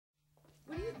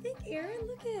think, Aaron?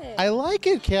 Look at it. I like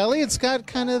it, Kelly. It's got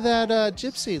kind of that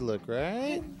gypsy look,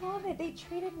 right? I love it. They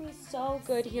treated me so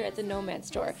good here at the Nomad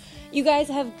store. You guys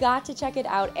have got to check it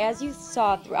out. As you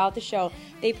saw throughout the show,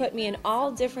 they put me in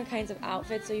all different kinds of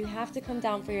outfits, so you have to come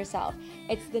down for yourself.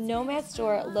 It's the Nomad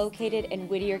store located in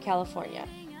Whittier, California.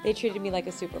 They treated me like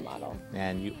a supermodel.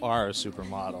 And you are a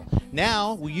supermodel.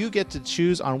 Now, you get to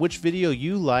choose on which video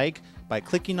you like by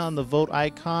clicking on the vote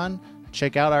icon.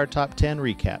 Check out our top 10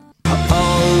 recap.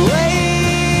 Always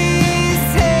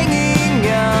hanging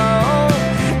out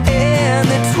in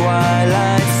the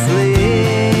twilight sleep,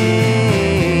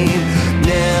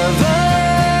 never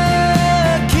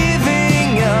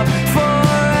giving up,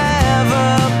 forever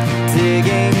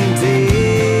digging deep.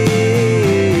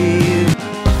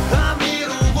 I'm here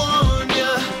to warn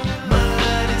ya, my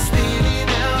light is thinning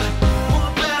out.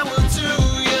 More power to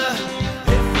ya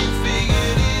if you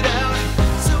figured it out.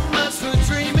 So much for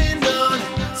dreaming on,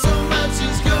 so much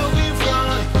is going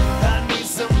wrong. I need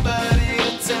somebody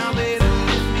to tell me to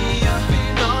lift me up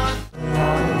and on.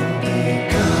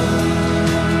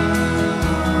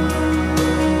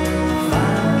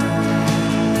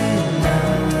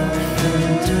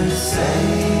 To say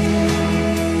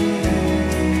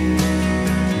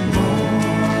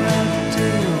more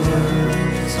empty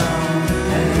words on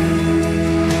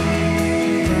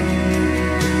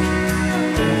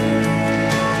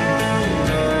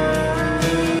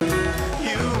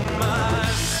you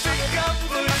must stick up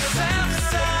for yourself,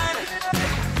 son.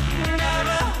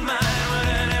 Never mind what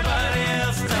anybody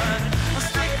else done.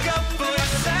 Stick up for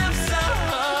yourself,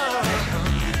 son.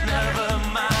 Never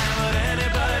mind what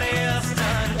anybody else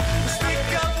done.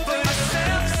 Stick up for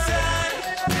yourself, son.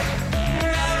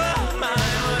 Never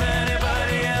mind what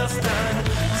anybody else done.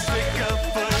 Stick up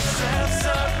for yourself,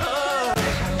 son.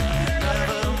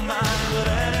 Never mind what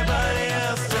anybody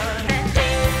else done.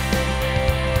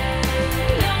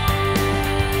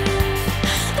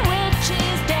 The witch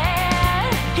is dead.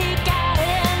 He got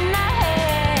in my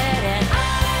head, and I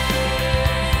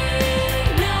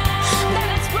know that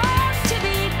it's wrong to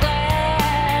be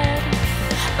glad,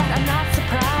 but I'm not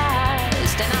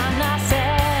surprised and I'm not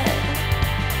sad.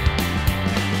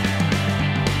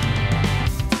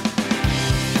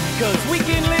 'Cause we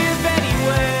can live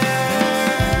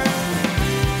anywhere.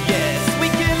 Yes, we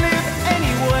can live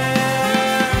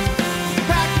anywhere.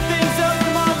 Pack things up,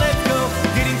 come on, let's go.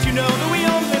 Didn't you know that we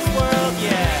own this world?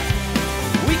 Yeah,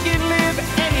 we can live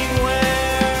anywhere.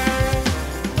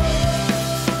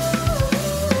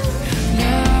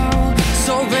 Now,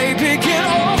 so baby, get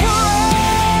over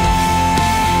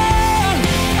it.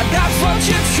 That's what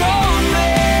you told me.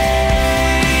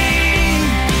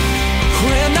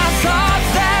 When I thought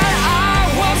that I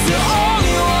was the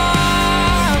only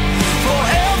one,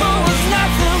 forever was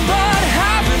nothing but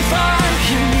having fun.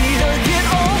 You need to get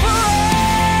over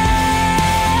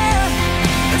it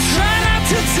and try not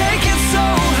to take it so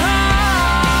high.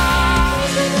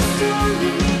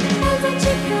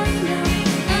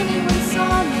 Anyone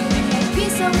saw me, I'd be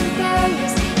so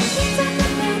embarrassed. He talked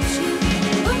about you,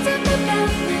 looked up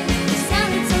about me. You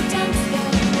sounded so tense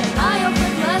then, I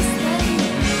offered less than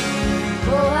you.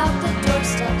 Go out the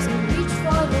doorsteps and reach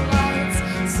for the lights.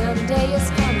 Someday is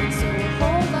coming, so we'll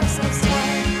hold ourselves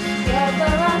tight. Yeah,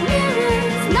 there are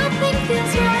mirrors, nothing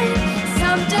feels right.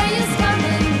 Someday is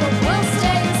coming, but we'll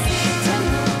stay asleep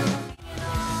tonight.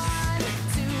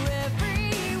 To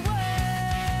every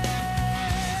word,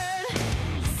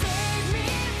 save me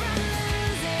from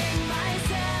losing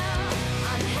myself.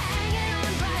 I'm hanging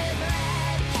on by a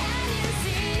thread. Can you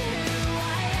see who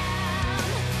I am?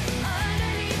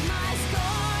 Underneath my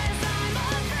scars, I'm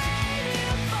afraid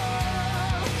you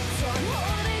fall. So I'm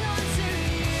holding on to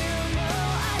you. No,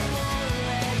 I won't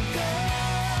let go.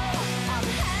 I'm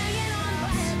hanging on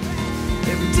by a thread.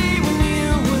 Every day when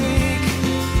you're awake,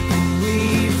 we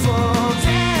fall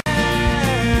down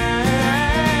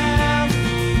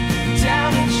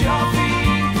at your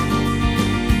feet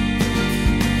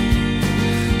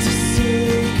to say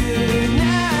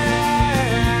goodnight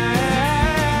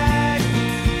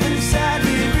and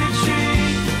sadly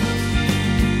retreat.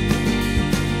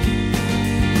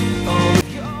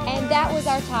 And that was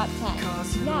our top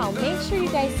 10. Now, make sure you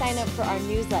guys sign up for our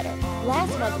newsletter.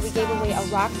 Last month, we gave away a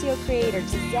Roxio creator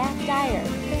to Zach Dyer.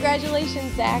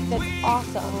 Congratulations, Zach. That's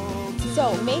awesome.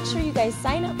 So make sure you guys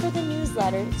sign up for the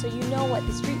newsletter so you know what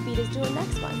the Street Beat is doing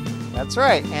next month. That's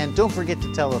right. And don't forget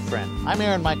to tell a friend. I'm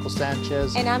Aaron Michael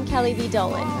Sanchez. And I'm Kelly V.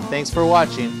 Dolan. Thanks for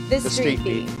watching The Street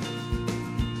Beat.